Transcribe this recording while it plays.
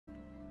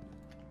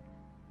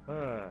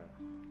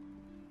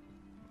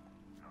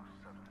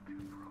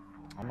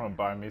I'm gonna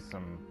buy me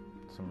some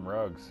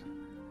rugs.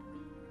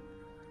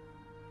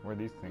 Where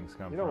these things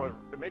come from? You know what?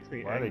 It makes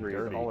me angry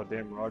that all the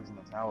damn rugs in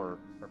the tower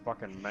are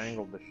fucking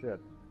mangled to shit.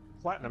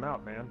 Flatten them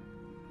out, man.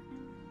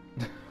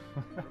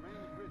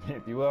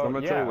 Well, I'm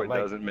gonna tell you what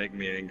doesn't make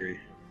me angry.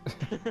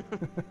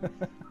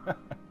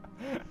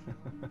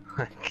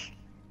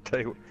 Tell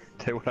you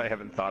what I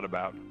haven't thought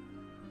about.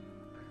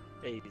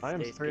 Hey, I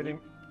am Stace, trading.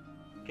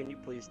 Can you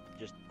please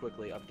just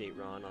quickly update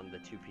Ron on the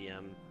 2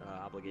 p.m.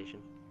 Obligation?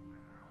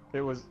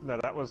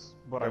 That was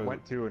what I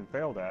went to and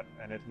failed at,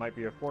 and it might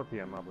be a 4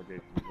 p.m.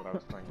 obligation. Is what I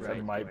was trying to say.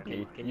 It might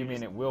be. You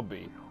mean it will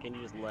be? Can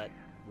you just let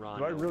Ron?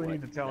 Do I really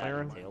need to tell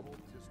Aaron? Entailed?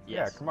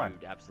 Yeah, Yes, come on.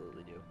 You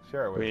absolutely do.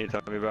 Share it with What are me. you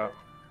talking about?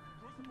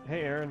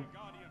 Hey, Aaron.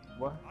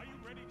 What?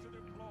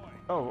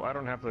 Oh, I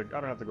don't have to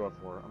go at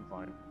 4. I'm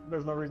fine.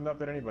 There's no reason to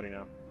update anybody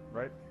now,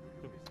 right?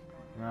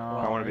 No,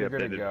 I wanna be you're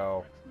gonna updated.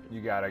 go.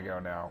 You gotta go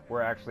now.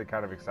 We're actually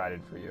kind of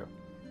excited for you.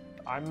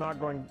 I'm not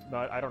going.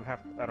 No, I don't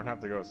have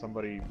to go.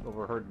 Somebody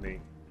overheard me,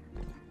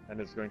 and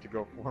is going to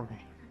go for me.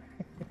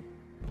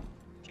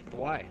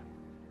 Why?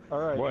 All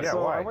right. What? So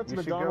Yeah, why? I went to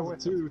You should go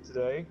McDonald's with at 2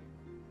 today,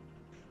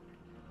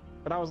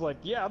 and I was like,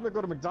 "Yeah, I'm gonna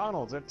go to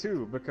McDonald's at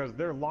 2 because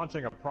they're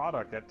launching a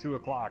product at 2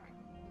 o'clock,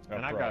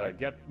 and I gotta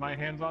get my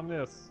hands on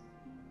this."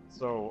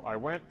 So I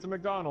went to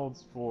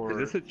McDonald's for. Is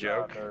this a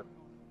joke?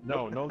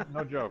 No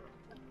joke.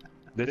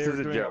 This They're is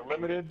a doing joke. a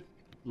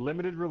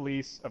limited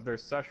release of their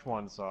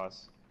Szechuan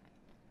sauce.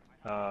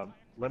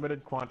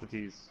 Limited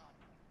quantities.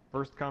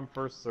 First come,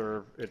 first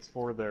serve. It's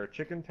for their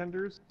chicken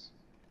tenders.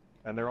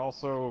 And they're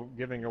also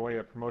giving away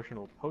a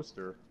promotional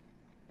poster,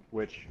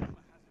 which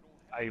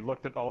I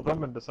looked at all of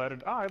them and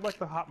decided, I'd like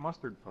the hot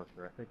mustard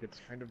poster. I think it's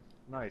kind of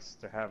nice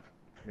to have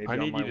maybe I on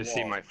need my you to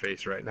see wall. my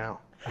face right now.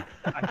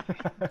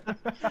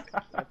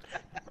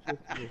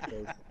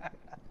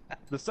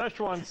 The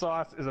Szechuan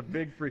sauce is a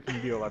big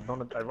freaking deal.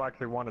 I've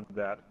actually wanted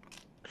that.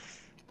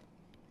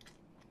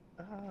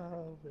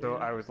 So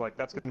I was like,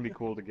 that's going to be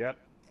cool to get.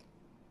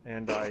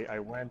 And I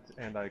went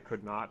and I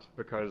could not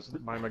because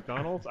our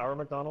McDonald's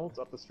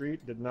up the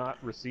street did not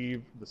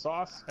receive the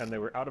sauce and they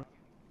were out of,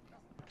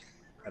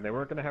 and they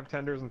weren't going to have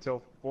tenders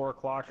until 4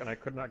 o'clock, and I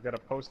could not get a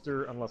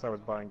poster unless I was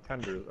buying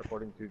tenders,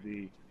 according to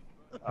the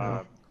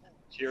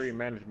cheery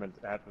management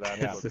at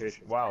that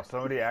location. Wow,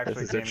 somebody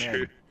actually This is came a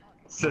true, in.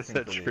 this is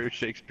a true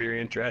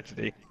Shakespearean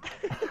tragedy.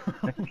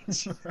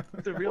 It's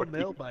a real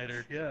nail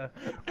biter, yeah.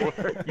 What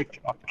are you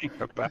talking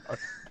about?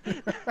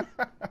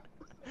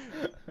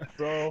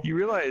 So You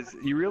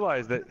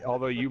realize that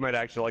although you might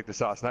actually like the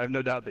sauce, and I have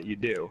no doubt that you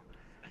do,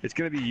 it's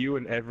going to be you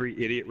and every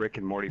idiot Rick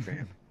and Morty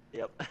fan.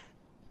 Yep.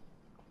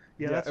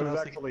 Yeah, it that's what I was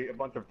was thinking. actually a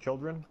bunch of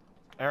children.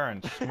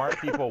 Aaron, smart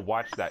people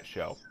watch that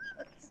show.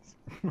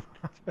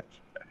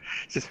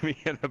 Just me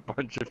and a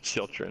bunch of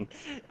children.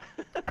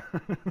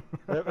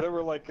 There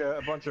were like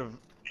a bunch of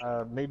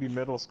maybe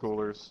middle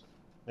schoolers,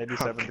 maybe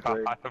 7th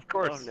grade. God, of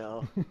course.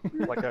 Oh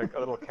no. Like a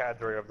little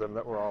cadre of them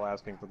that were all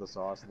asking for the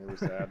sauce, and they were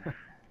sad.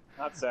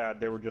 Not sad,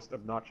 they were just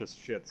obnoxious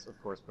shits,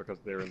 of course, because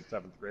they're in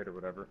 7th grade or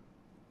whatever.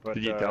 But,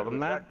 Did you tell them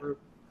that? Group,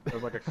 there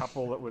was like a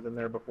couple that was in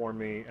there before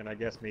me, and I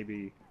guess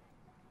maybe,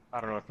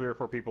 I don't know, 3 or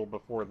 4 people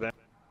before them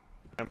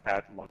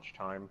at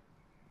lunchtime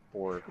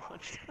for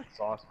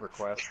sauce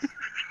requests.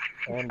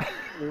 And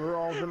we were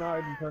all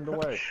denied and turned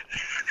away.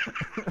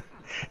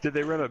 Did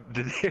they run a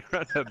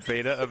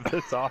beta of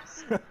the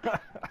sauce?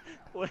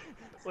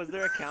 Was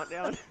there a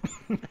countdown?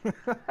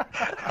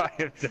 I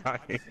am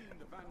dying.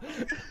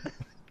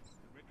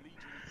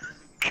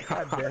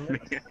 God damn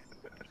it.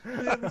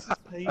 Yeah, this is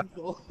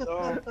painful.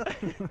 So,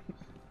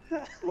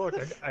 look,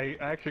 I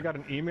actually got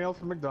an email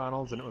from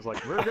McDonald's, and it was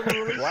like, we're going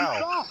to release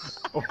Wow. sauce!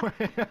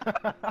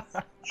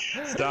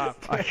 Stop.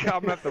 I'm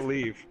gonna have to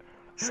leave.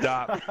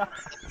 Stop.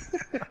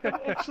 I'm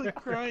actually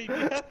crying. You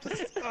have to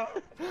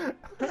stop.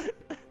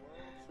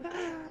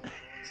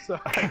 So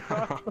I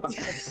thought,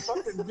 let's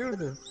fucking do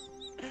this.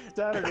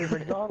 Saturday,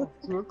 McDonald's,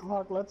 2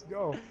 o'clock, let's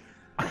go.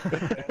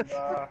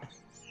 And,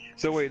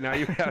 So wait, now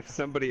you have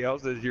somebody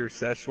else as your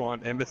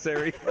Szechuan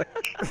emissary?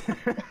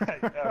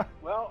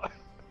 well,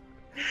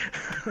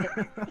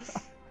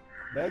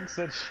 Meg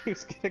said she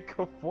was gonna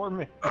go for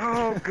me.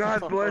 Oh,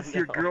 God bless Oh,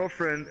 your no.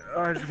 girlfriend.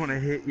 Oh, I just want to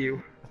hit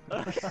you.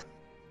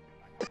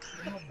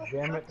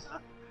 Damn it.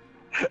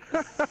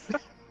 I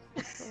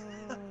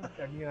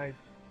mean,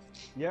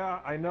 yeah,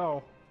 I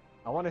know.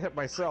 I want to hit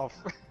myself.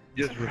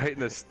 Just right in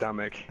the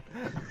stomach.